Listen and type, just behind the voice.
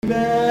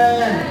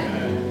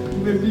Amen. You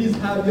may please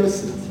have your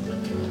seat.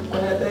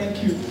 Father,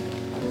 thank you.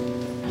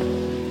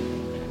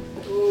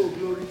 Oh,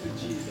 glory to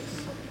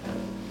Jesus.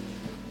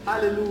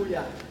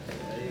 Hallelujah.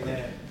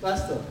 Amen.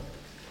 Pastor,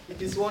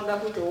 it is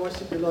wonderful to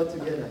worship the Lord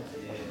together.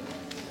 Yes.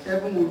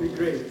 Heaven will be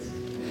great.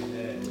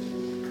 Amen.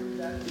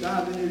 You don't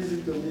have any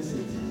reason to miss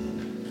it.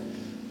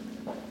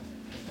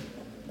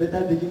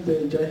 Better begin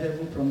to enjoy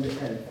heaven from the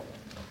earth.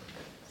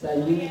 So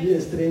you will be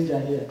a stranger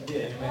here.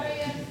 Yeah.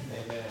 Amen.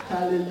 Amen.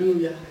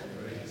 Hallelujah.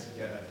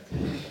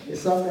 The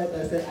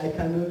songwriter said, I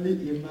can only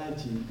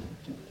imagine.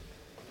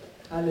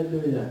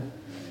 Hallelujah.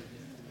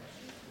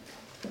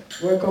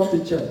 Welcome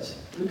to church.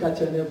 Look at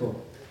your neighbor.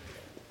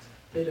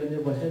 Tell your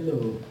neighbor,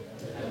 hello.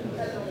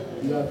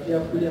 You are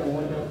fearfully and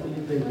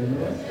wonderfully made, you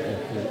know?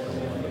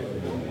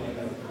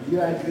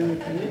 You agree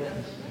with me?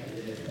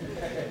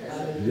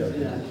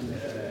 Hallelujah.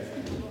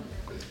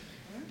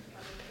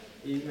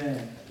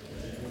 Amen.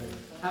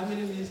 How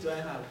many minutes do I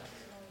have?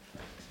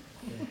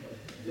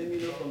 Let me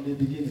know from the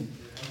beginning.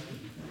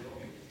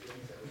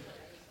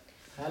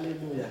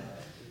 Hallelujah.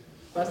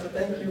 Pastor,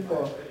 thank you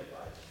for...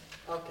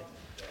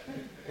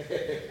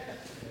 Okay.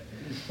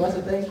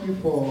 Pastor, thank you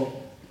for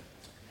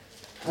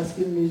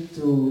asking me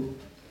to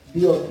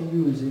be of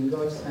use in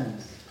God's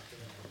hands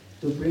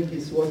to bring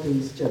His word to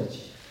His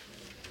church.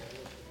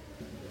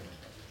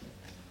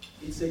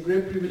 It's a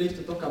great privilege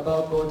to talk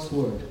about God's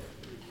word.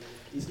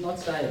 It's not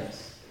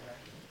science.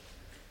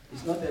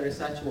 It's not a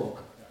research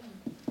work.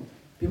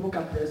 People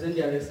can present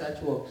their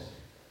research works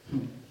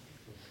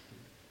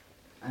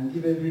and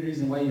give every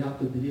reason why you have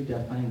to believe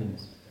their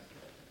findings.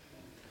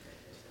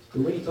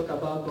 But when you talk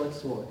about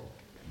God's word,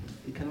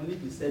 it can only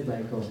be said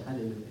by God.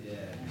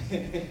 Hallelujah.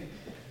 Yeah.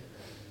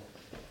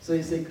 So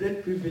it's a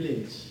great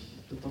privilege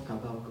to talk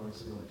about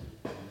God's word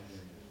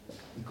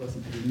because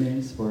it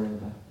remains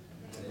forever.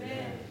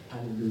 Amen.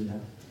 Hallelujah.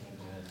 Amen.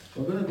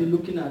 We're going to be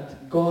looking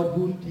at God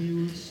who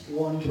deals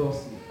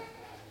wondrously.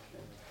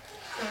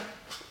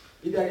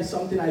 If there is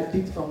something I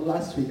picked from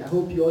last week, I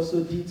hope you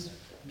also did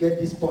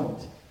get this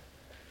point.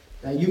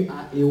 That you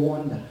are a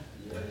wonder.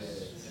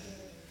 Yes.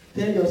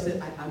 Tell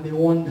yourself, I am a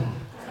wonder.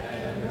 I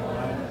am a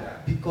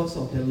wonder. Because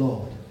of the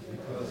Lord.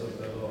 Because of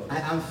the Lord. I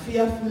am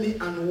fearfully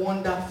and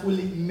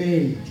wonderfully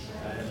made.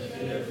 I am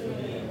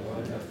fearfully and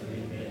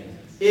wonderfully made.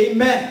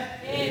 Amen.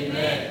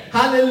 Amen.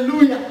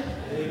 Hallelujah.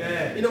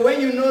 Amen. You know,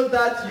 when you know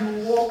that,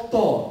 you walk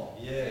tall.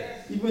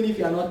 Yes. Even if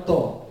you are not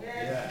tall.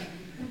 Yes.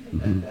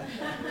 Yeah.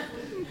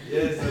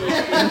 Yes.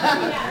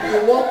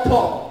 You walk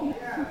tall.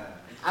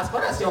 As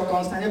far as you're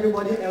concerned,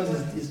 everybody else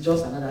is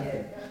just another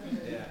thing.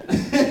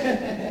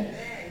 Yeah.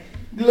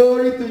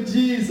 Glory to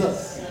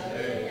Jesus.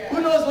 Yeah.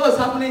 Who knows what's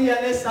happening here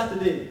next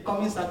Saturday?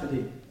 Coming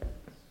Saturday.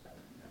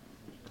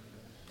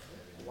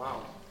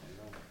 Wow.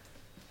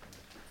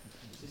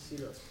 Is this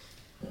serious?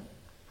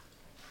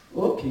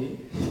 Okay.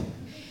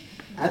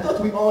 I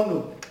thought we all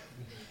know.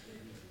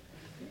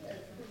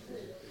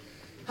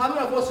 How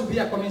many of us will be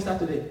here coming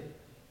Saturday?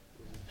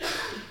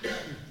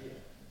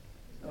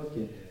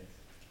 Okay.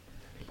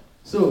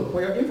 So,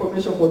 for your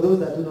information, for those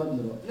that do not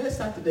know, next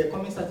Saturday,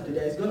 coming Saturday,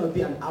 there is going to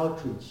be an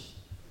outreach.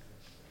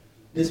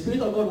 The Spirit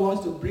of God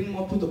wants to bring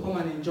more people to come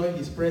and enjoy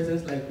His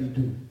presence like we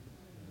do.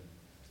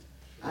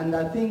 And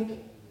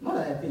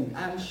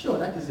I'm sure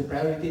that is the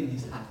priority in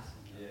His heart.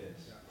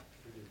 Yes.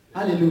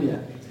 Hallelujah.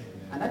 Amen.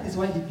 And that is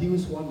why He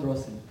deals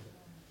wondrously.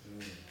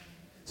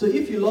 So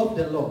if you love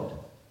the Lord,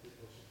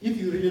 if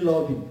you really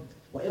love Him,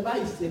 whatever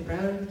is a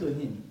priority to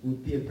Him will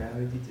be a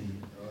priority to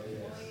you. Oh,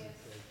 yes.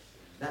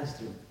 That's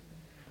true.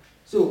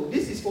 So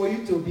this is for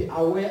you to be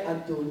aware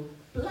and to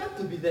plan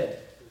to be there.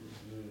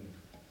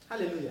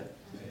 Hallelujah.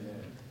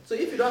 Amen. So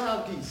if you don't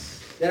have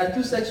this, there are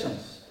two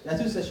sections. There are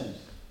two sessions.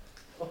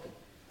 Okay.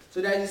 So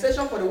there is a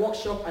session for the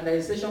workshop and there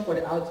is a session for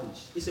the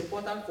outreach. It's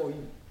important for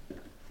you.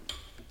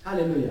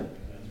 Hallelujah.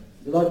 Amen.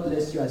 The Lord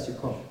bless you as you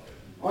come.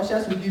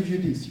 Ushers will give you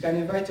this. You can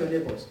invite your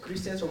neighbors.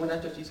 Christians from other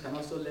churches can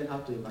also learn how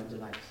to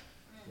evangelize.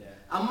 Yeah.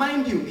 And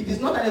mind you, it is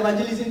not an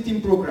evangelism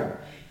team program.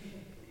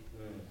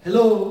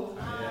 Hello?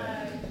 Yeah.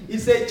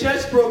 It's a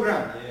church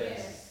program.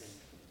 Yes.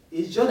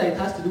 It's just that it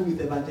has to do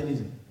with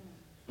evangelism.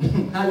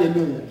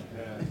 Hallelujah.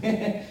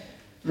 Yeah.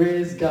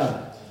 Praise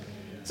God.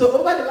 So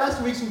over the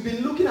last weeks, we've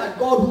been looking at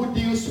God who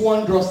deals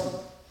wondrously.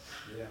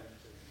 Yeah.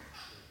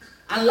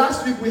 And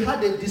last week, we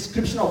had a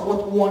description of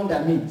what wonder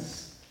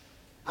means.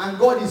 And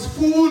God is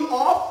full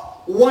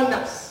of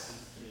wonders.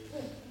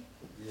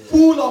 Yeah.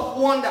 Full of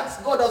wonders.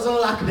 God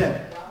doesn't lack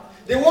them.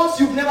 The ones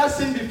you've never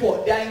seen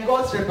before, they are in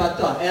God's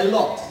repertoire, a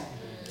lot.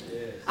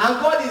 And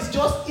God is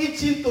just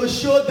itching to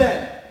show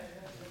them.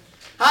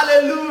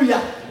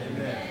 Hallelujah.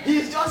 Amen.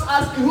 He's just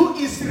asking who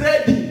is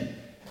ready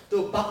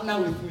to partner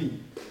with me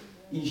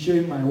in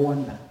showing my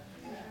wonder.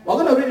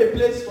 We're going to read a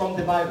place from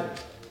the Bible.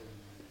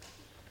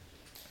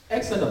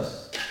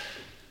 Exodus.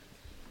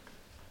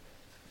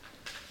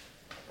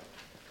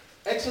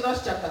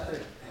 Exodus chapter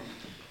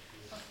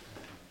 3.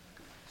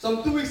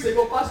 Some 2 weeks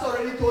ago, Pastor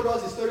already told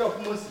us the story of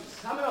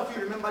Moses. How many of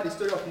you remember the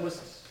story of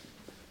Moses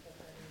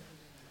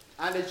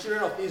and the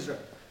children of Israel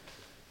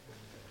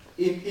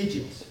in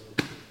Egypt?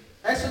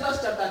 Exodus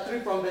chapter 3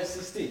 from verse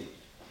 16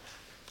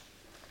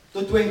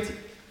 to 20.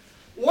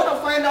 We want to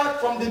find out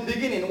from the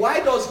beginning, why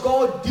does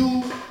God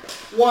do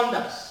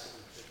wonders?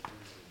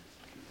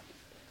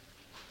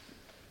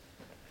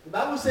 The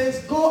Bible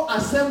says, go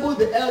assemble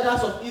the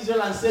elders of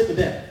Israel and say to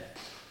them,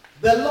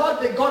 the Lord,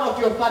 the God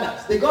of your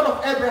fathers, the God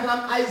of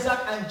Abraham, Isaac,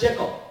 and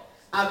Jacob,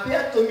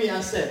 appeared to me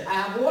and said, I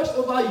have watched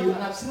over you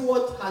and have seen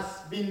what has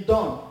been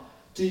done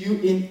to you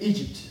in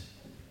Egypt.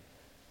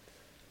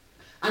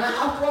 And I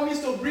have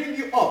promised to bring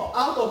you up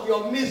out of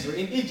your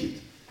misery in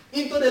Egypt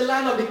into the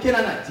land of the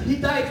Canaanites,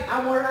 Hittites,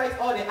 Amorites,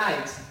 or the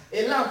Hites,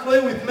 a land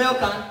flowing with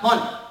milk and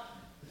honey.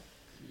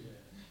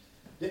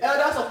 The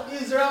elders of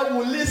Israel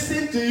will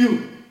listen to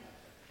you.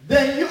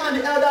 Then you and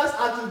the elders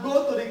are to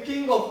go to the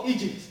king of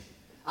Egypt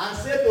and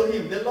say to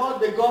him, the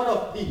Lord, the God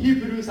of the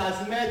Hebrews,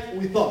 has met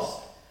with us.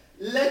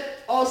 Let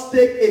us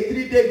take a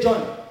 3-day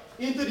journey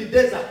into the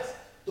desert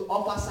to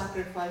offer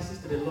sacrifices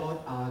to the Lord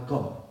our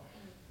God.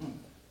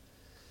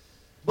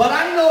 But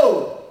I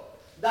know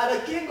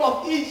that the king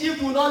of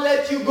Egypt will not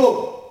let you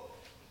go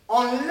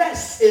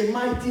unless a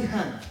mighty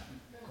hand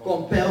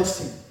compels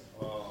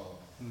him.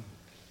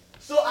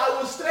 So I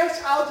will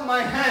stretch out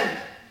my hand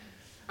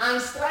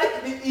and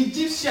strike the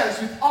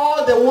Egyptians with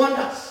all the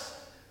wonders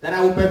that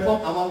I will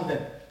perform among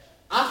them.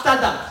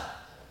 After that,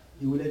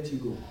 he will let you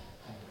go.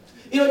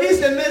 You know, this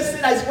is a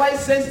message that is quite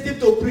sensitive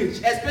to preach,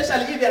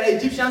 especially if there are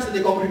Egyptians in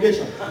the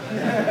congregation.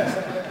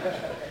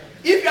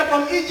 If you are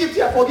from Egypt,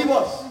 you forgive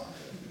us.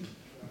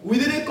 We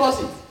didn't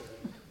cause it.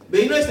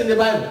 But you know it's in the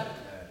Bible.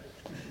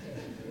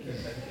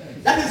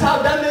 That is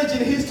how damage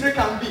in history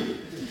can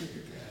be.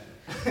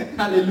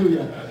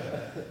 Hallelujah.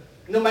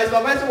 You know, my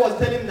supervisor was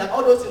telling me that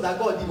all those things that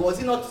God did, was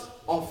it not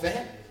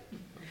unfair?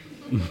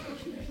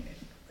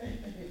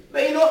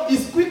 But you know,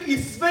 it's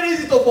very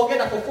easy to forget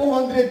that for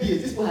 400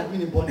 years, this people had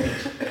been in bondage.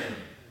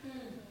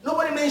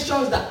 Nobody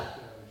mentions that.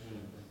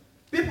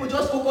 People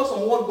just focus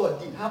on what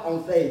God did, how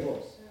unfair it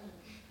was.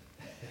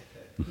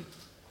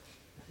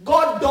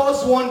 God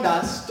does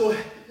wonders to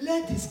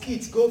let his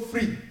kids go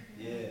free.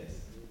 Yes.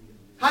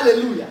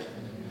 Hallelujah.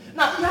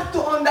 Now, you have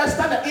to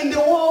understand that in the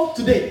world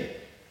today,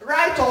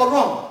 right or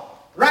wrong,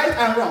 right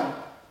and wrong,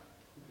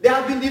 they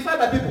have been defined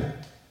by people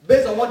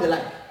based on what they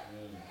like.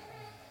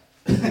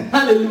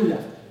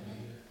 Hallelujah.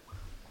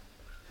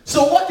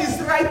 So what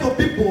is right to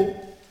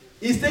people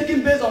is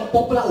taken based on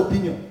popular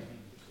opinion.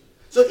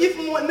 So if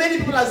many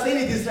people are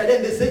saying it is right,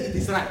 then they say it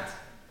is right.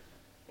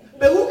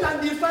 But who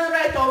can define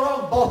right or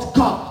wrong but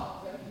God?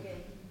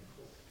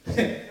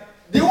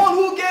 The one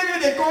who gave you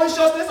the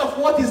consciousness of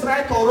what is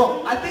right or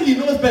wrong, I think he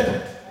knows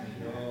better.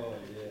 Oh,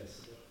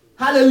 yes.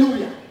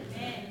 Hallelujah.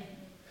 Amen.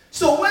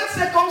 So when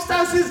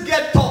circumstances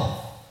get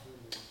tough,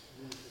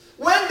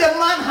 when the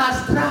man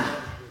has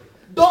tried,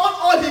 done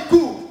all he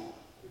could,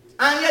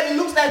 and yet it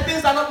looks like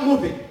things are not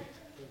moving,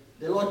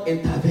 the Lord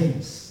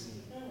intervenes.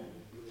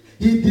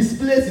 He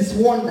displays his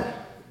wonder,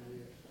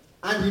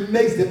 and he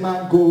makes the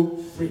man go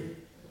free.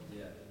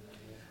 Yeah.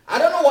 I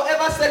don't know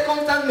whatever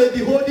circumstance may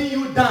be holding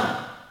you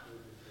down.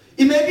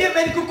 It may be a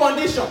medical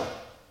condition,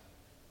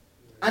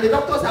 and the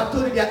doctors have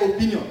told you their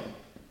opinion.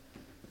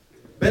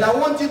 But I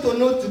want you to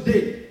know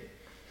today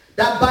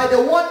that by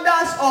the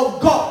wonders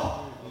of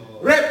God,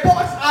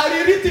 reports are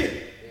rewritten.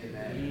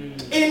 Amen.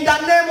 In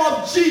the name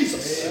of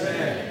Jesus.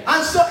 Amen.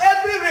 And so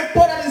every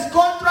report that is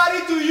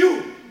contrary to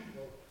you,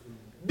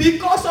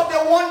 because of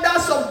the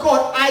wonders of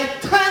God, I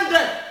turn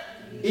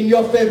them in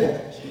your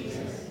favor.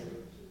 Jesus.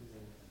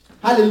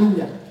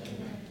 Hallelujah.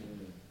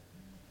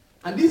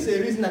 And this is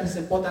a reason that is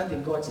important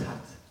in God's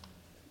heart.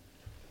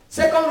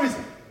 Second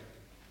reason.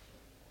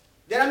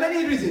 There are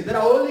many reasons, but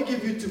I will only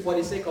give you two for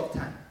the sake of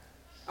time.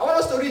 I want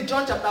us to read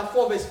John chapter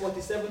 4, verse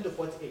 47 to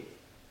 48.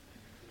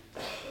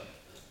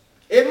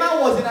 A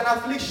man was in an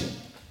affliction,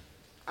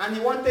 and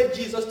he wanted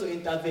Jesus to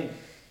intervene.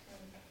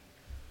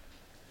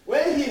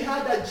 When he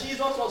heard that Jesus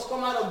was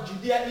come out of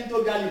Judea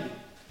into Galilee,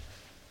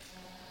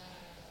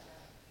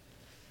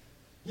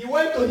 he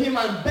went to him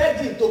and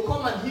begged him to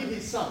come and heal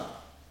his son,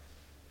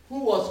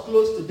 who was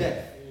close to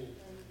death.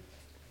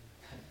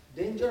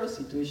 Dangerous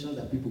situations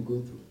that people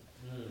go through.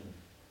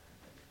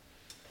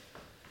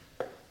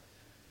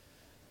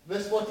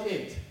 Verse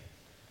 48.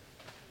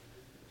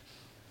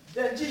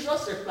 Then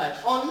Jesus replied,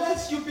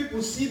 unless you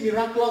people see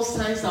miraculous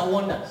signs and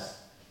wonders,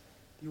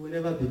 you will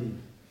never believe.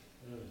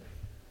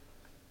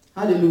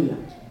 Hallelujah.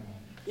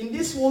 In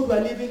this world we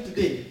are living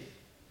today,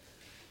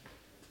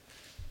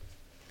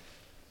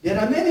 there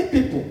are many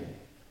people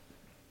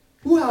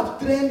who have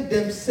trained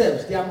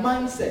themselves, their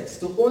mindsets,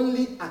 to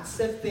only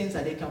accept things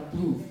that they can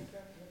prove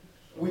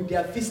with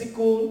their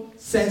physical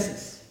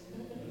senses.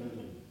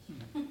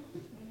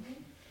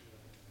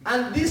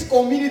 And this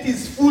community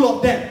is full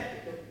of them.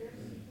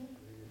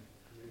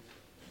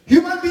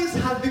 Human beings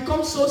have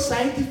become so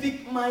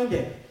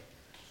scientific-minded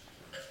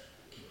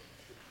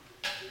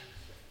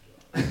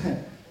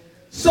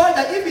so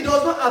that if it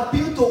does not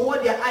appeal to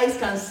what their eyes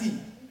can see,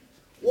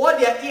 what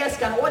their ears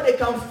can, what they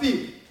can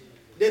feel,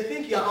 they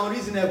think you are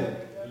unreasonable.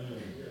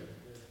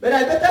 But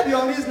I better be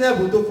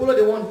unreasonable to follow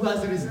the one who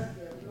has reason.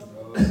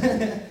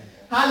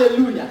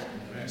 Hallelujah.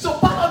 So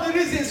part of the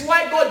reasons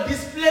why God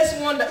displays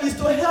wonder is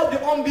to help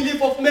the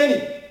unbelief of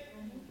many.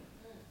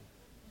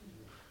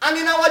 And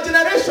in our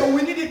generation,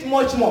 we need it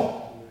much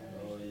more.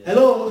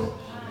 Hello?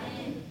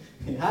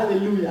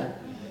 Hallelujah.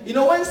 You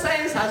know, when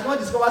science has not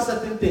discovered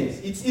certain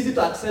things, it's easy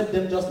to accept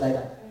them just like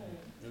that.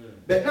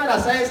 But now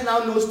that science now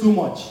knows too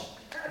much,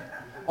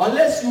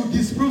 unless you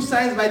disprove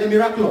science by the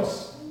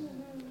miraculous,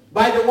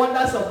 by the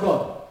wonders of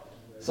God,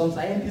 some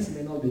scientists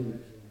may not believe.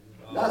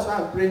 That's why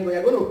I'm praying. We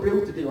are going to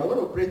pray today. We're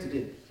going to pray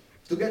today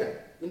together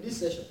in this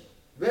session.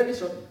 Very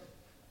shortly.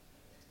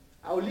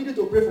 I will lead you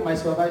to pray for my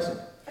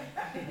supervisor.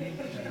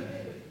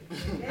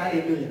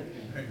 Hallelujah.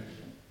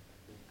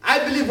 I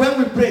believe when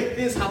we pray,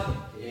 things happen.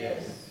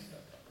 Yes.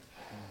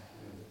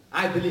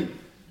 I believe.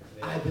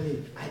 I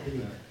believe. I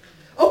believe.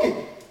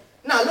 Okay.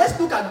 Now let's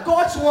look at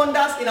God's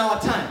wonders in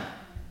our time.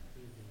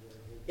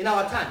 In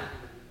our time.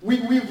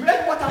 We've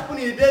read what happened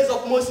in the days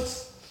of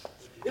Moses.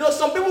 You know,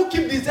 some people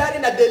keep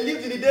desiring that they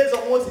lived in the days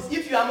of Moses.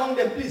 If you're among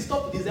them, please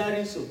stop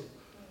desiring so.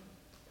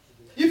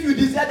 If you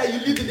desire that you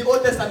lived in the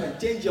Old Testament,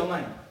 change your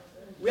mind.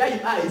 Where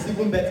you are is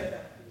even better.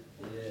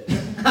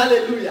 Yes.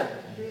 Hallelujah.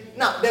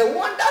 Now, the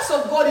wonders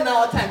of God in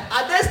our time,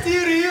 are they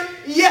still real?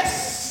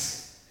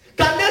 Yes.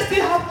 Can they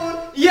still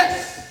happen?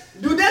 Yes.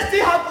 Do they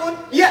still happen?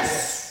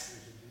 Yes.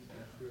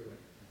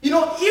 You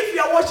know, if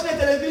you are watching a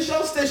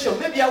television station,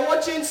 maybe you are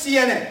watching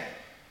CNN,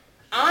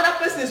 another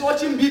person is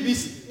watching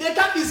BBC, they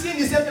can't be seeing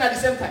the same thing at the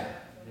same time.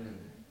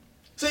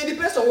 So it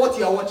depends on what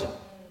you are watching.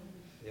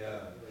 Yeah.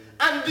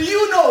 And do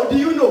you know,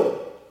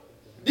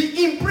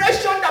 the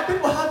impression that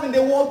people have in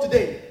the world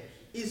today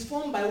is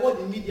formed by what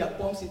the media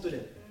pumps into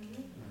them.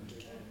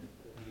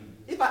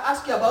 If I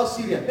ask you about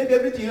Syria, maybe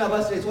everything you know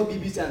about Syria is what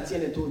BBC and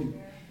CNN told you.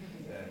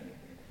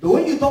 But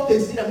when you talk to a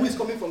Syrian who is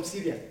coming from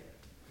Syria,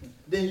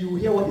 then you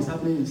hear what is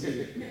happening in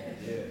Syria.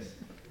 Yes.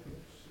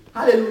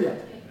 Hallelujah.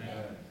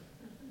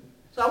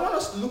 So I want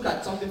us to look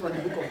at something from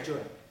the book of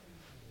Joel.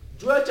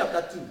 Joel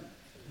chapter 2,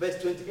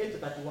 verse 28 to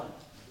 31.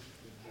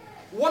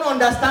 We want to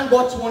understand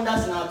God's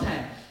wonders in our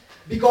time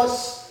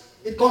because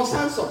it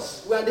concerns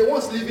us. We are the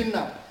ones living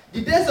now.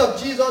 The days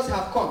of Jesus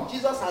have come.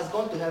 Jesus has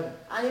gone to heaven.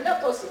 And he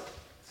left us here.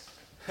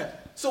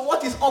 So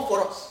what is up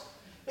for us?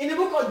 In the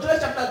book of Joel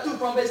chapter 2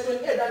 from verse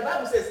 28, the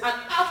Bible says, and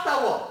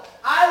afterward,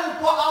 I will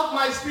pour out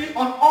my spirit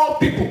on all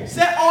people.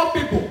 Say all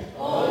people.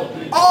 All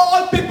people.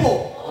 All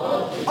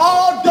people.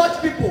 All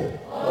Dutch people.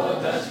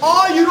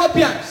 All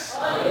Europeans.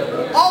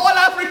 All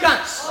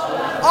Africans.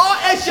 All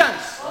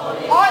Asians.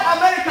 All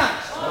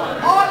Americans.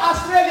 All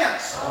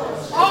Australians.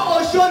 All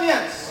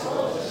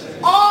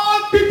Oceanians.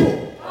 All people.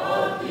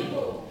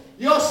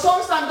 Your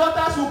sons and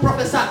daughters will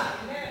prophesy.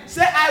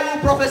 Say, I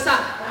will prophesy.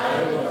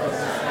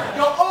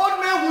 Your old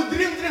man will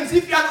dream dreams.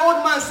 If you're an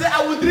old man, say,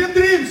 I will dream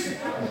dreams.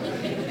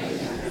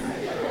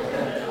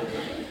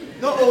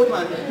 No old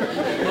man.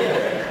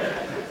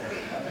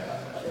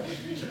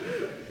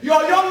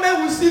 Your young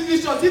man will see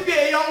visions. If you're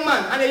a young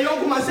man and a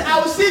young woman, say, I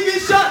will see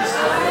visions.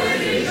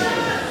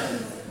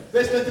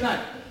 Verse 29.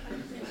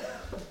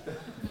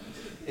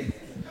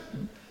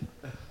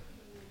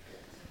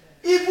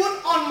 Even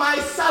on my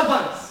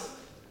servants,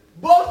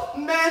 both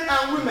men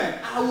and women,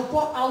 I will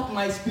pour out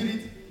my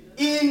spirit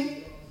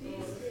in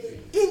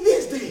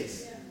these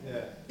days.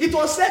 Yeah. It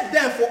was said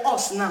there for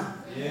us now.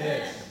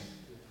 Yes.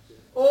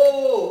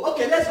 Oh,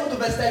 okay, let's go to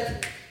verse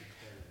 30.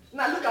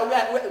 Now look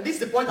at where this is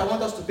the point I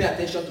want us to pay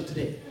attention to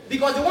today.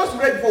 Because the ones we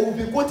read before, we've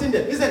been quoting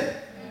them, isn't it?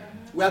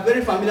 We are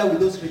very familiar with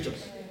those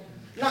scriptures.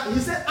 Now he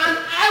said, and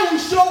I will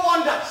show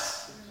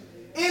wonders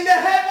in the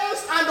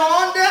heavens and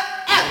on the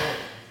earth.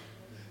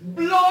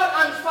 Blood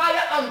and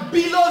fire and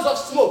billows of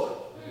smoke.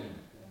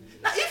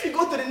 Now, if you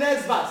go to the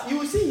next verse, you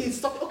will see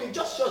he's talking. Okay,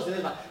 just show us the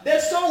next verse. The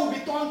sun will be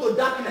turned to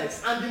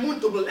darkness and the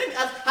moon to blood. Let me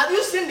ask, have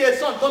you seen the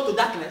sun turned to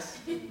darkness?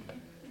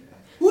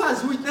 Who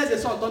has witnessed the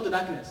sun turned to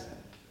darkness?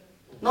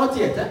 Not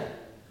yet, eh?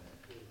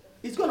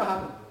 It's going to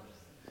happen.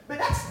 But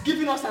that's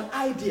giving us an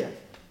idea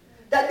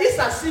that this is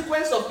a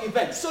sequence of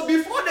events. So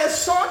before the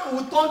sun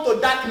will turn to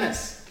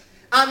darkness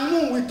and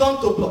moon will turn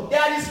to blood,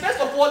 there is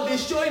first of all the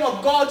showing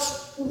of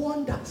God's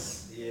wonders.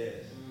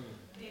 Yes.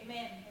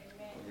 Amen.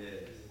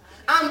 Yes.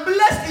 And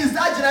blessed is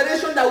that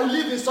generation that will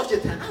live in such a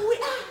time. And we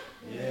are.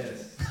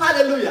 Yes.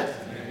 Hallelujah.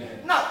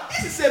 Amen. Now,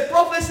 this is a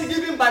prophecy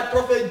given by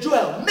Prophet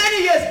Joel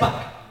many years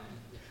back.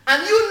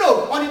 And you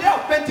know, on the day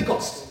of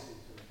Pentecost,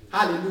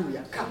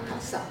 hallelujah,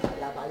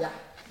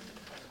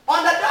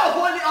 on the day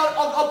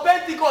of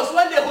Pentecost,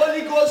 when the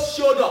Holy Ghost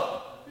showed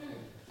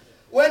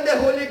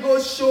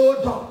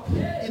up,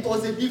 it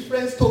was a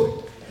different story.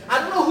 I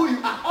don't know who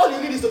you are. All you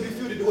need is to be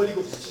filled with the Holy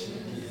Ghost.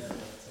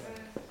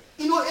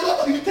 You know,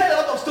 you tell a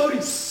lot of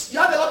stories. You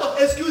have a lot of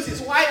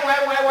excuses. Why?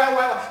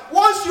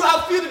 Once you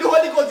are filled with the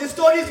Holy Ghost, the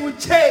stories will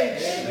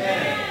change.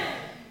 Amen.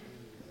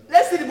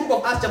 Let's see the book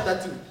of Acts chapter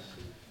 2.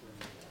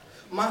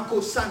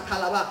 Marco San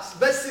Calabas,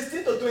 verse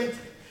 16 to 20.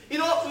 You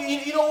know,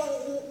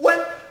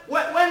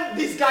 when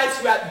these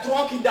guys were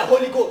drunk in the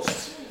Holy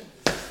Ghost,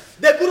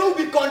 they couldn't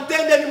be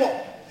contained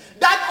anymore.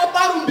 That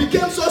upper room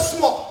became so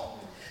small.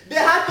 They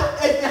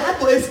had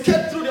to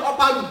escape through the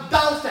upper room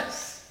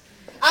downstairs.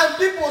 And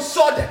people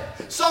saw them.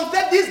 Some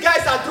said these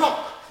guys are drunk.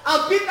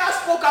 And Peter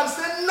spoke and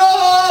said,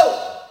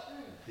 no!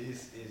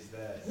 This is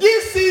that.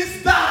 This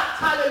is that.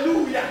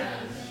 Hallelujah.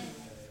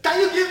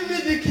 Can you give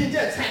me the King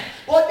James?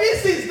 But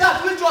this is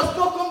that which was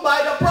spoken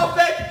by the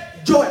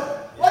prophet Joel.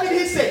 What did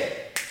he say?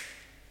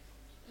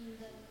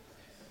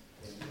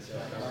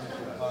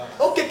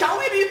 Okay, can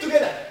we read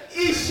together?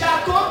 It shall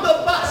come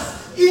to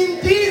pass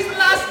in these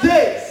last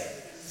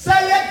days,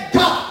 saith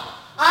God,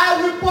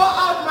 I will pour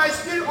out my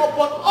spirit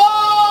upon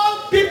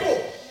all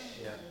people.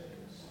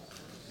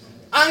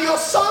 And your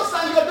sons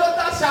and your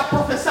daughters shall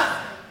prophesy.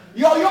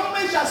 Your young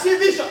men shall see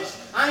visions,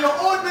 and your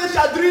old men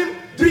shall dream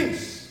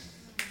dreams.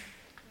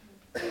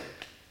 And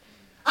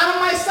on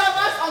my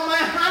servants, on my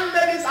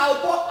handmaidens, I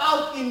will pour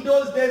out in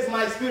those days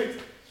my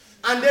spirit,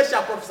 and they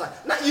shall prophesy.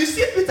 Now you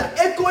see Peter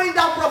echoing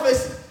that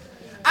prophecy.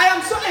 I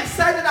am so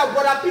excited that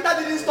Brother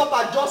Peter didn't stop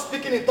at just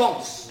speaking in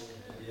tongues.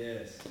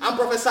 Yes. And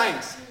prophesying.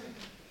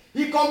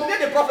 He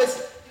completed the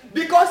prophecy.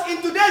 Because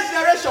in today's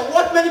generation,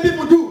 what many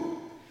people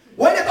do,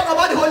 when they talk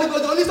about the Holy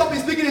Ghost, they only stop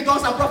in speaking in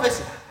tongues and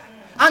prophecy.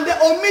 And they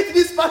omit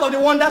this part of the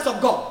wonders of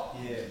God,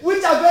 Yes.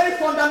 which are very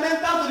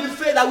fundamental to the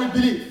faith that we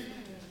believe.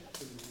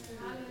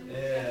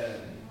 Yeah.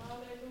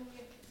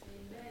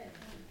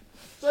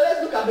 So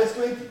let's look at verse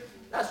 20.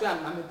 That's where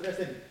I'm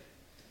interested in.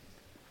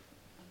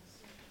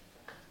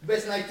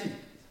 Verse 19.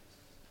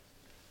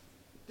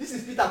 This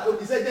is Peter quote.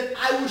 He said, then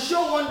I will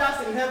show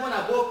wonders in heaven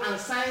above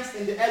and signs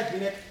in the earth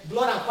beneath,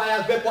 blood and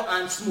fire, vapor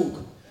and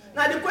smoke.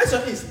 Now the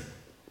question is,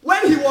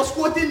 when he was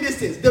quoting these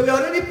things, they were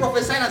already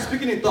prophesying and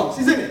speaking in tongues,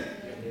 isn't it?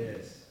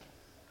 Yes.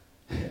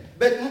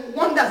 But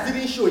wonders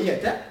didn't show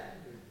yet.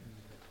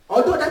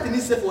 Although that in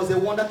itself was a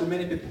wonder to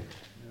many people.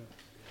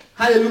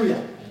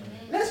 Hallelujah.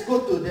 Let's go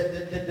to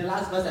the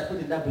last verse I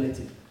put in that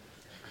bulletin.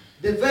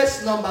 The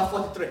verse number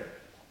 43.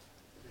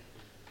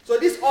 So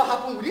this all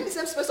happened within the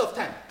same space of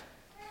time.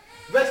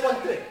 Verse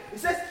 43. It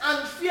says,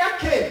 and fear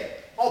came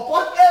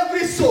upon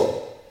every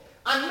soul,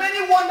 and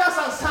many wonders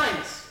and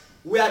signs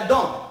were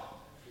done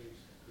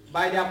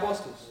by the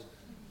apostles.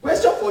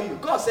 Question for you.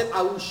 God said,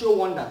 I will show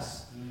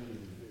wonders.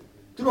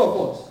 True or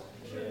false?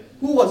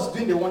 Who was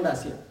doing the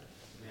wonders here?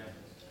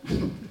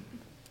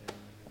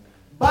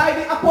 By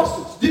the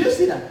apostles. Did you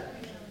see that?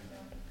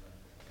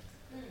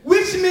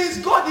 Which means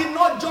God did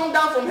not jump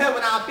down from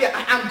heaven and appear.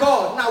 I am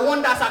God. Now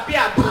wonders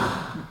appear.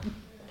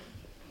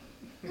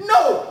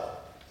 No.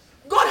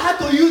 God had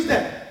to use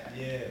them.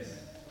 Yes.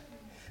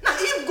 Now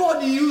if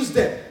God used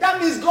them,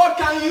 that means God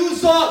can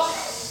use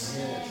us.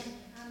 Yes.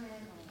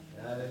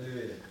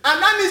 Hallelujah.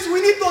 And that means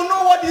we need to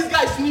know what these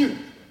guys knew.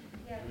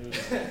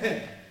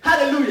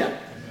 Hallelujah.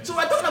 So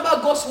we're talking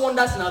about God's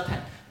wonders in our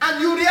time.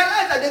 And you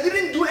realize that they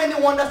didn't do any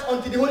wonders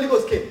until the Holy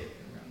Ghost came.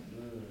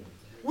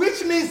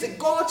 Which means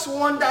God's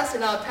wonders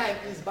in our time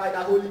is by the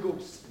Holy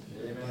Ghost.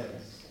 Amen.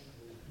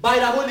 By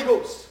the Holy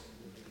Ghost.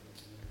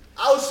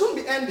 I'll soon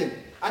be ending.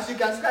 As you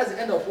can see, that's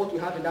the end of what we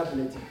have in that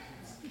bulletin.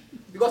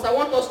 Because I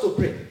want us to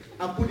pray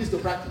and put this to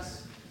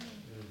practice.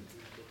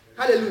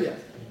 Hallelujah.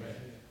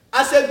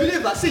 As a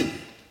believer, see.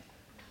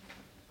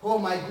 Oh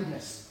my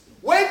goodness.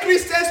 When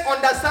Christians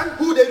understand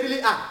who they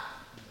really are,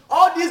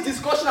 all this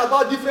discussion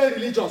about different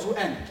religions will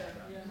end.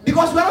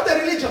 Because we're not a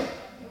religion.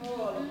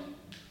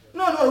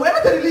 No, we're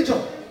not a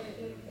religion.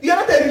 You're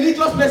not a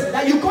religious person.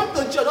 That you come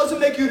to church doesn't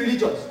make you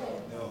religious.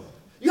 No.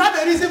 You have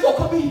a reason for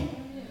coming.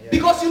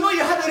 Because you know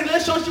you have a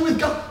relationship with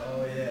God.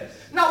 Oh, yes.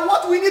 Now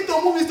what we need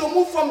to move is to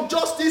move from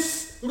just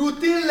these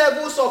routine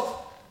levels of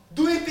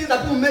doing things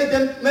that will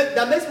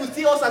that makes people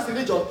see us as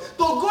religious, to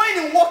going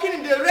and walking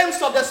in the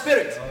realms of the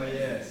Spirit. Oh,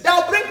 yes. That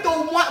will bring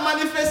to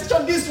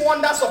manifestation these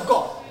wonders of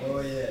God. Oh,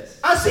 yes.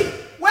 And see,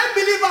 when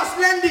believers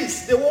learn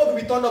this, the world will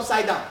be turned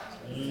upside down.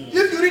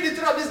 If you read the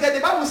story of this guy, the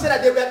Bible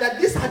said that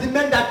these are the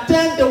men that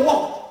turned the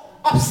world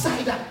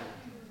upside down.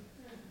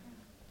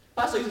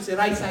 Pastor used to say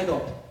right side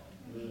up.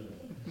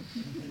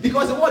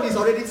 Because the world is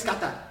already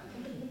scattered.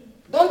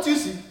 Don't you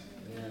see?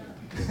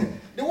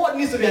 The world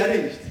needs to be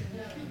arranged.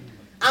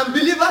 And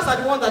believers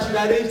are the ones that should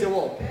arrange the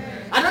world.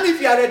 I don't know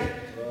if you are ready.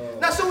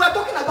 Now, so we are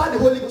talking about the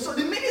Holy Ghost. So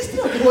the ministry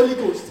of the Holy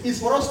Ghost is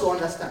for us to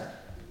understand.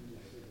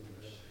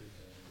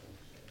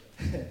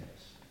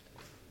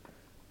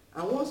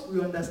 And once we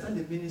understand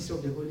the ministry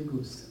of the Holy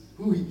Ghost,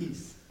 who he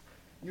is,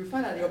 you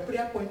find that your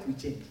prayer point will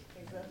change.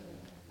 Exactly.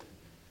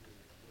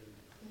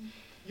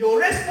 Your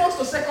response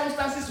to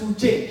circumstances will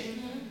change.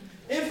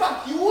 In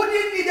fact, you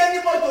wouldn't need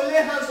anybody to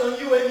lay hands on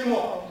you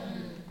anymore.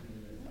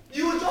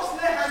 You will just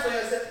lay hands on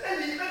yourself.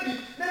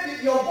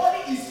 Maybe your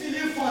body is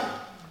feeling funny.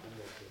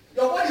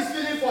 Your body is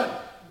feeling funny.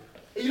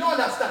 You don't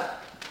understand.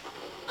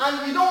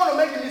 And you don't want to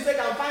make a mistake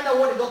and find out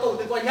what the doctor will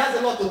take, because he has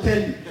a lot to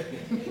tell you.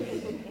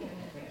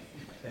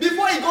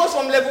 Before he goes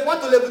from level 1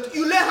 to level 2,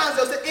 you lay hands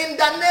and say, in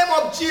the name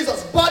of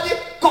Jesus, body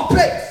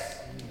cooperate.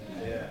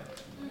 Yeah.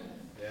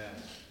 Yeah.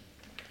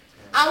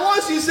 And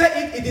once you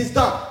say it, it is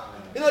done.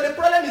 You know, the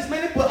problem is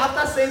many people,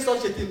 after saying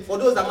such a thing, for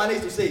those that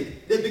manage to say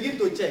it, they begin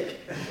to check.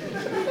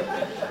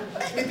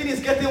 The thing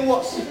is getting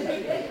worse.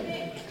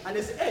 And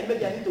they say, hey,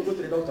 maybe I need to go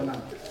to the doctor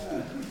now.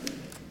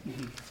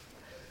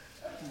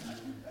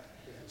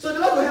 So the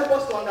Lord will help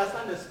us to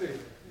understand the Spirit.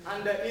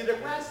 And it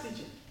requires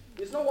teaching.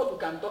 It's not what we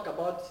can talk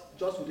about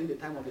just within the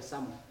time of the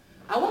sermon.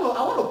 I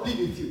want to plead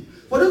with you.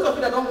 For those of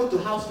you that don't go to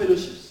house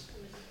fellowships.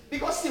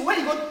 Because see, when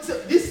you go to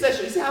this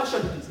session, you see how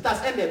short it is. It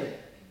has ended.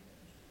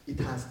 It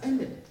has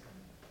ended.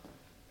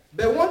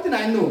 But one thing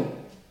I know,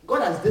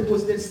 God has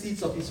deposited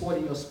seeds of his word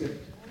in your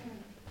spirit.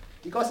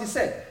 Because he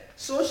said,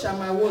 so shall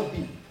my word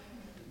be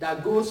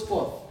that goes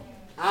forth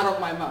out of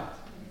my mouth.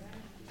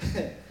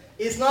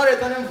 It's not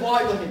returning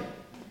void on him.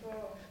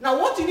 Now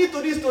what you need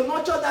to do is to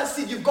nurture that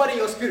seed you've got in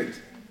your spirit.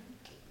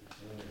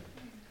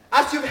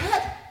 As you've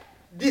heard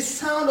the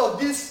sound of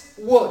these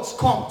words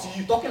come to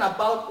you, talking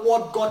about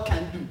what God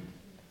can do,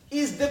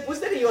 is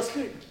deposited in your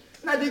spirit.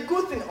 Now the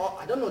good thing, or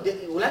I don't know,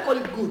 will I call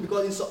it good?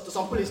 Because to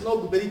some people it's not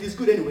good, but it is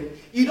good anyway.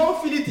 You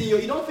don't feel it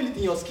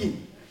in your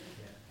skin.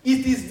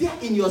 It is there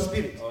in your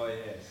spirit. Oh,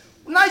 yes.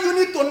 Now you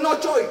need to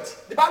nurture it.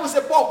 The Bible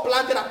says Paul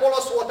planted,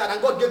 Apollos watered,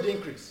 and God gave the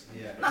increase.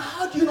 Yeah. Now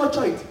how do you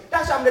nurture it?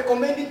 That's what I'm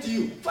recommending to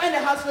you. Find a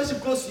house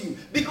fellowship close to you.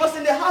 Because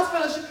in the house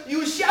fellowship,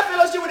 you share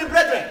fellowship with the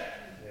brethren.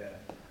 Yeah.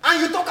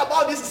 And you talk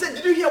about this. He said,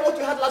 did you hear what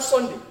you had last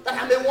Sunday? That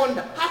I'm a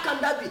wonder. How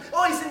can that be?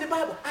 Oh, it's in the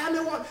Bible. I am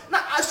a wonder.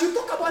 Now as you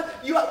talk about,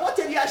 you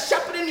are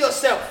sharpening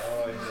yourself.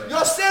 Oh, yes.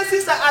 Your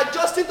senses are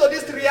adjusting to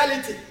this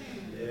reality.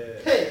 Yeah.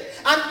 Hey,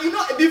 and you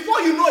know,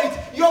 before you know it,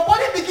 your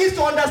body begins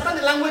to understand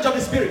the language of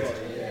the spirit. Oh,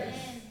 yes.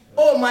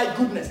 Oh my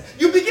goodness.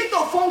 You begin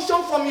to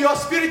function from your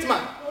spirit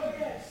man.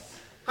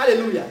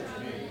 Hallelujah.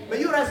 May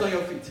you rise on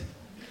your feet.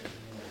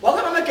 We're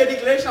going to make a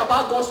declaration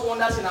about God's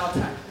wonders in our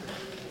time.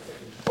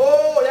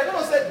 Oh, you're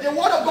going to say, the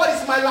word of God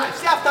is my life.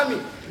 Say after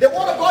me. The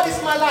word of God is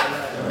my life.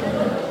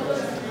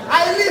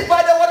 I live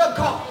by the word of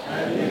God.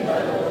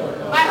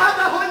 I have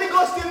the Holy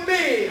Ghost in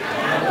me.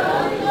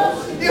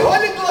 The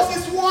Holy Ghost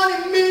is one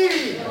in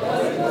me.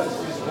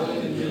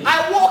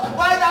 I walk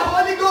by the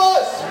Holy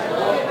Ghost.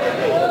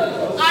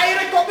 I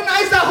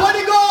recognize the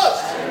Holy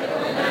Ghost.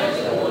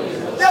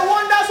 The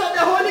wonders of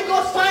the Holy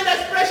Ghost find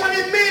expression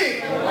in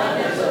me.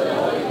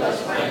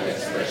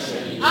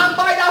 And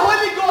by the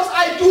Holy Ghost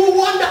I do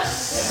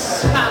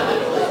wonders.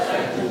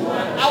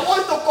 I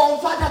want to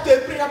convert that to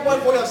a prayer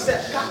point for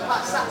yourself.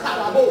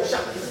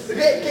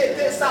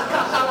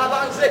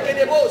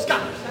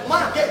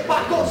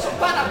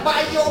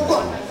 By your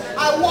word, I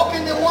walk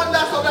in the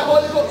wonders of the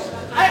Holy Ghost.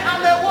 I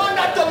am a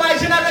wonder to my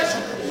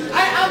generation.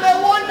 I am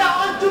a wonder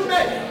unto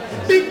men.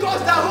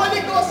 Because the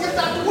Holy Ghost is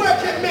at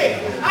work in me.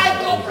 I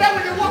cooperate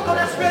with the work of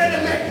the Spirit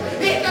in me.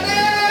 In the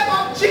name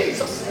of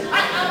Jesus,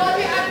 I am on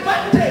the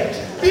advantage.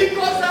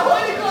 Because the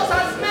Holy Ghost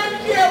has made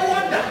me a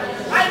wonder.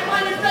 I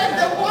manifest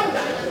the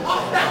wonder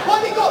of the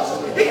Holy Ghost.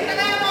 In the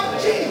name of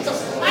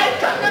Jesus, I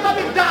can never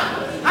be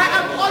down. I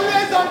am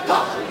always on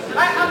top.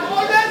 I am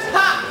always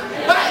high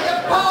by the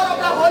power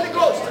of the Holy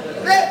Ghost.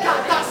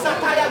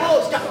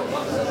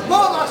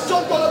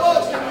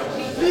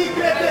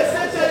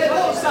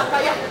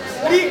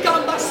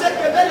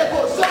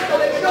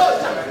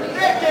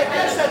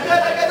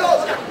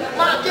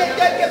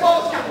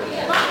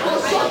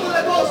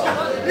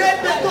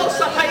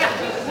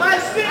 My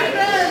spirit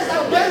reigns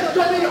and gains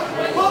dominion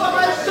over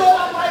my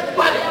soul and my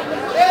body.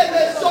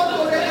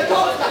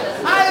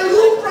 I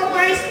rule from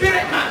my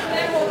spirit man.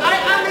 I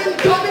am in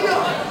dominion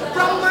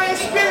from my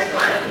spirit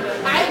man.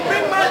 I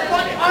bring my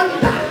body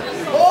under.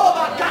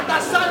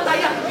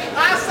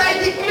 As I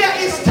declare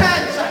it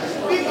stands,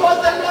 because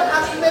the Lord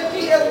has made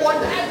me a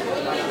wonder.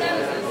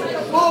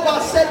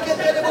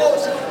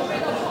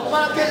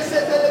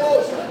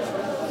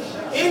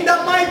 In the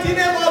mighty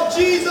name of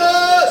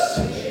Jesus,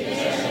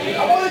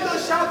 I want you to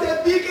shout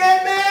a big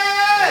amen.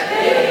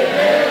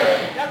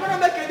 Amen. You're going to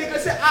make a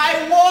declaration. Say,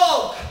 I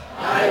walk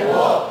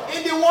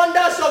in the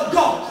wonders of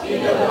God.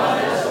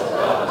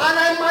 And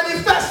I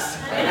manifest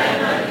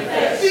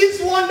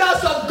these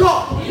wonders of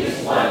God.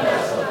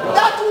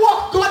 That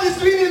work God is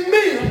doing in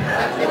me,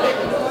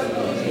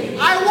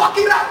 I walk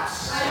it out.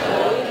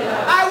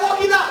 I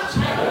walk it out.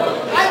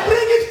 I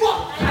bring it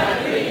forth.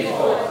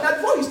 Now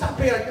before you start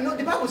praying, you know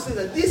the Bible says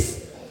that this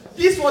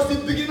was the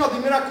beginning of the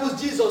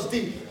miracles Jesus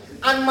did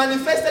and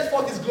manifested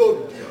forth his glory,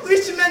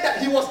 which meant that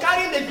he was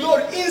carrying the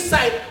glory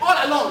inside all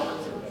along.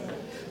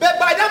 But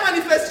by that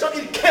manifestation,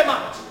 it came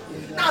out.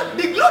 Now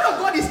the glory of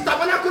God is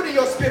tabernacled in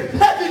your spirit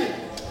heavily.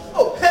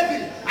 Oh,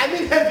 heavily. I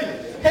mean heavily.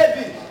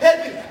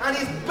 And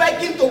he's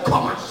begging to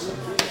come out.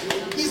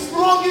 He's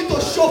longing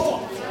to show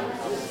forth.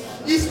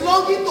 He's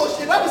longing to show.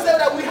 The Bible says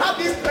that we have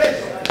this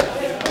treasure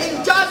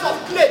in jars of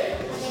clay,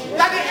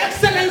 that the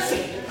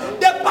excellency,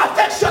 the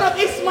perfection of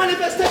its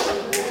manifestation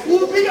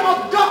will be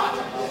of God.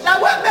 That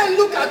when men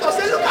look at us,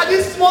 they look at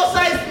this small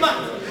sized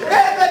man.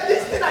 Hey, but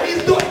this thing that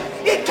he's doing,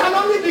 it can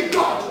only be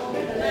God.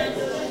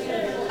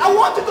 I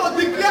want you to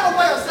declare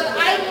over yourself,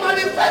 I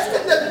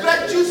manifested the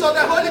virtues of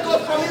the Holy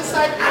Ghost from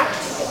inside out.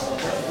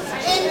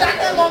 In the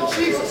name of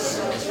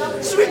Jesus,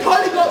 sweet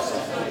Holy Ghost,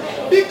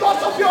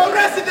 because of your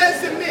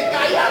residence in me,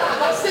 I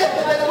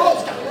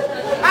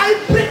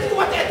bring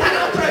forth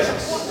eternal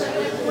treasures.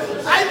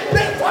 I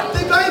bring forth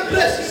divine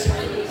blessings.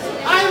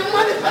 I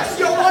manifest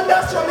your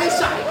wonders from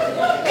inside.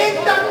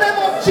 In the name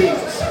of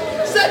Jesus,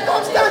 say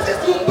circumstances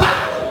to bow.